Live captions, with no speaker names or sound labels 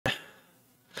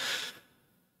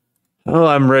Oh,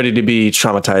 I'm ready to be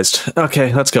traumatized.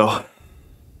 Okay, let's go.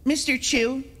 Mr.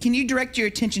 Chu, can you direct your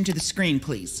attention to the screen,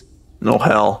 please? No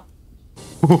hell.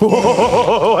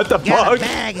 What the Got fuck? a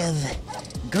bag of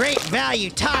great value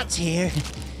tots here.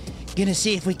 Gonna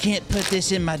see if we can't put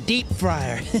this in my deep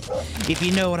fryer, if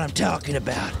you know what I'm talking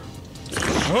about.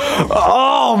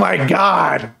 Oh my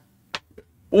god!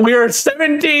 We're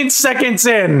 17 seconds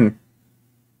in!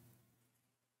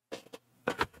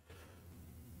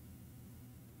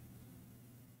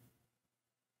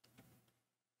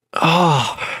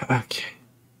 Oh, okay.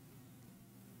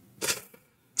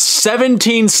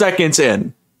 17 seconds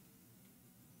in.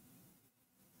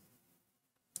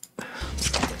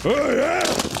 Oh, yeah!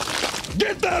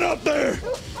 Get that up there!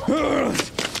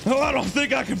 Oh, I don't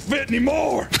think I can fit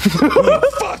anymore.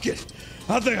 Fuck it.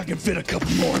 I think I can fit a couple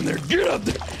more in there. Get up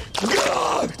there.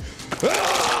 God!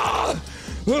 Ah!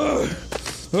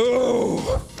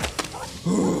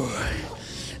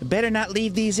 Better not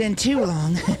leave these in too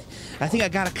long. I think I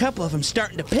got a couple of them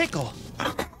starting to pickle.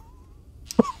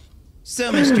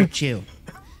 So, Mr. Chu,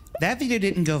 that video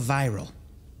didn't go viral.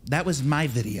 That was my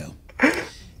video.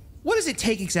 What does it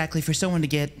take exactly for someone to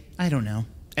get, I don't know,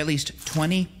 at least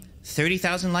 20,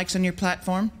 30,000 likes on your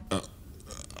platform?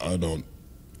 I don't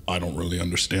really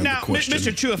understand the question. Now,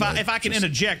 Mr. Chu, if I can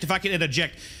interject,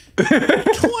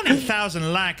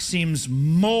 20,000 likes seems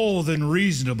more than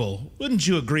reasonable. Wouldn't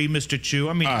you agree, Mr. Chu?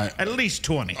 I mean, at least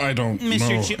 20. I don't know.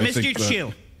 Mr.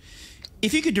 Chu,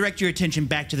 if you could direct your attention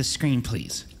back to the screen,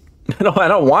 please. No, I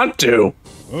don't want to.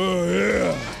 Oh,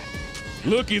 yeah.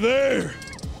 Looky there.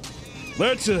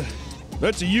 That's a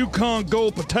Yukon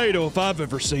Gold potato if I've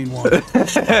ever seen one. What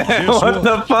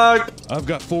the fuck? I've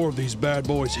got 4 of these bad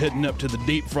boys heading up to the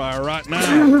deep fryer right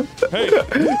now. Hey,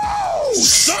 whoa!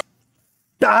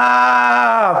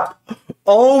 Stop!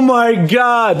 Oh my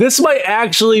god, this might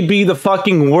actually be the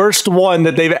fucking worst one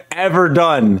that they've ever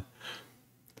done.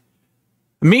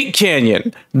 Meat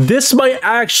Canyon. This might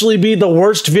actually be the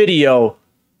worst video.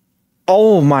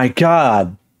 Oh my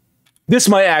god. This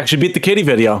might actually beat the kitty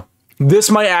video. This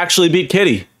might actually beat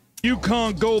kitty.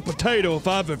 Yukon Gold potato if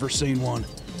I've ever seen one.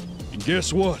 And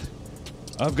guess what?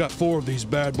 I've got 4 of these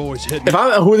bad boys hitting.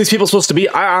 Who are these people supposed to be?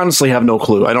 I honestly have no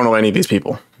clue. I don't know any of these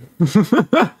people.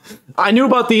 I knew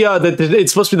about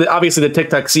it's supposed to be obviously the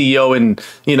TikTok CEO and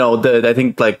you know I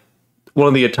think like one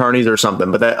of the attorneys or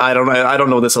something, but I don't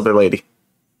know this other lady.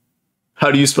 How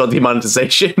do you spell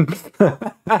demonetization?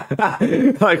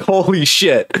 Like holy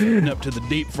shit! Up to the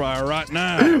deep fryer right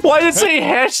now. Why did it say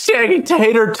hashtag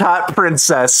tater tot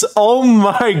princess? Oh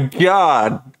my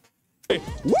god!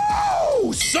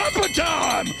 Whoa! Supper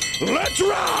time! Let's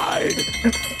ride!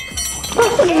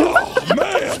 Oh,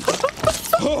 man!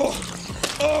 Oh,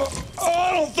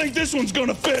 I don't think this one's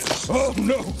gonna fit. Oh,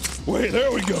 no. Wait,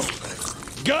 there we go.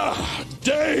 God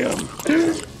damn!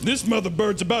 This mother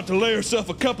bird's about to lay herself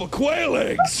a couple quail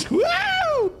eggs.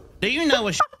 Woo! Do you know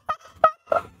what?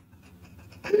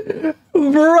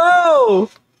 Bro!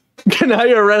 Can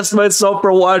I arrest myself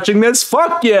for watching this?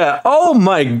 Fuck yeah! Oh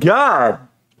my god!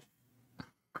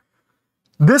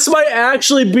 This might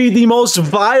actually be the most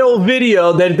vile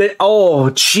video that they.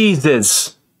 Oh,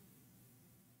 Jesus.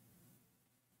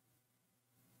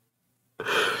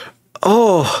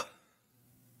 Oh.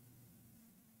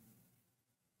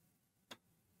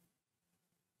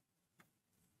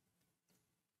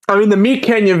 I mean, the Meat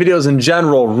Canyon videos in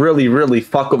general really, really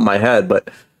fuck with my head, but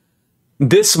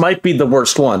this might be the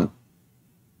worst one.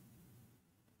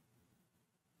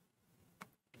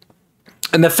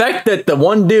 And the fact that the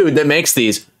one dude that makes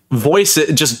these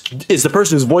just is the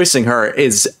person who's voicing her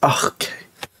is okay.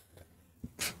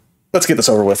 Let's get this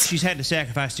over with. She's had to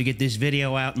sacrifice to get this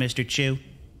video out, Mr. Chu.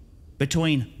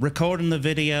 Between recording the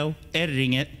video,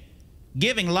 editing it,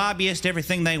 giving lobbyists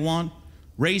everything they want,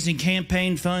 raising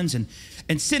campaign funds, and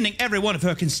sending every one of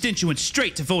her constituents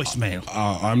straight to voicemail.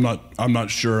 I'm not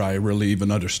sure I really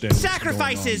even understand.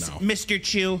 Sacrifices, Mr.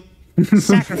 Chu.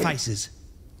 Sacrifices.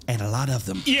 And a lot of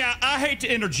them. Yeah, I hate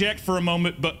to interject for a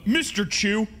moment, but Mr.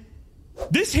 Chu,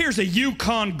 this here's a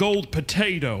Yukon Gold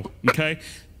potato, okay?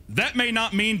 That may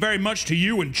not mean very much to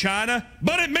you in China,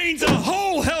 but it means a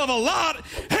whole hell of a lot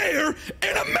here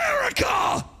in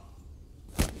America!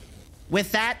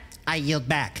 With that, I yield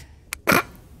back.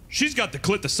 She's got the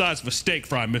clit the size of a steak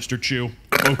fry, Mr. Chu.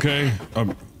 Okay,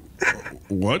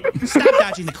 what? Stop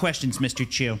dodging the questions, Mr.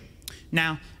 Chu.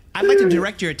 Now, I'd like to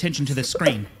direct your attention to the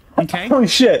screen, okay? Holy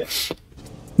shit.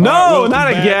 No, not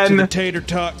again. To the tater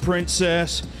tot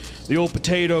princess, the old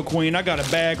potato queen. I got a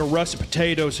bag of russet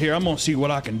potatoes here. I'm gonna see what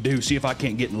I can do, see if I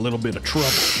can't get in a little bit of trouble.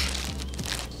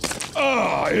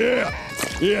 Oh, yeah.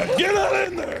 Yeah, get that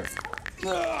in there.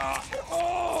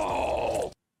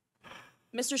 Oh.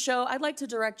 Mr. Show, I'd like to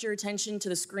direct your attention to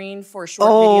the screen for a short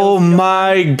video. Oh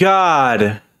my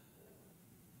God.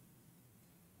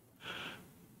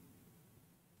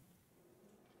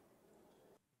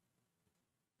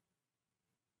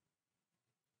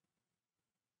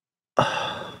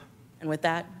 And with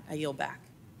that, I yield back.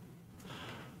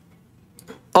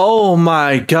 Oh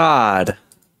my God.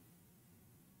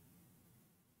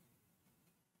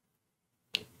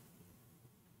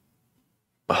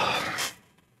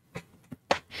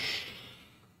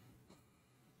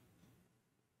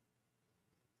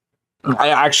 I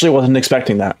actually wasn't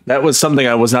expecting that. That was something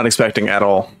I was not expecting at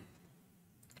all.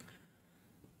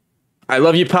 I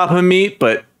love you, Papa Meat,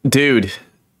 but dude,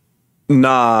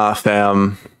 nah,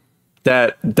 fam.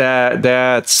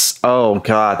 That's oh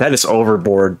God, that is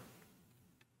overboard.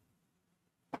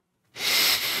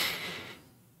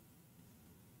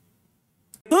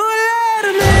 Oh,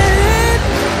 Lord,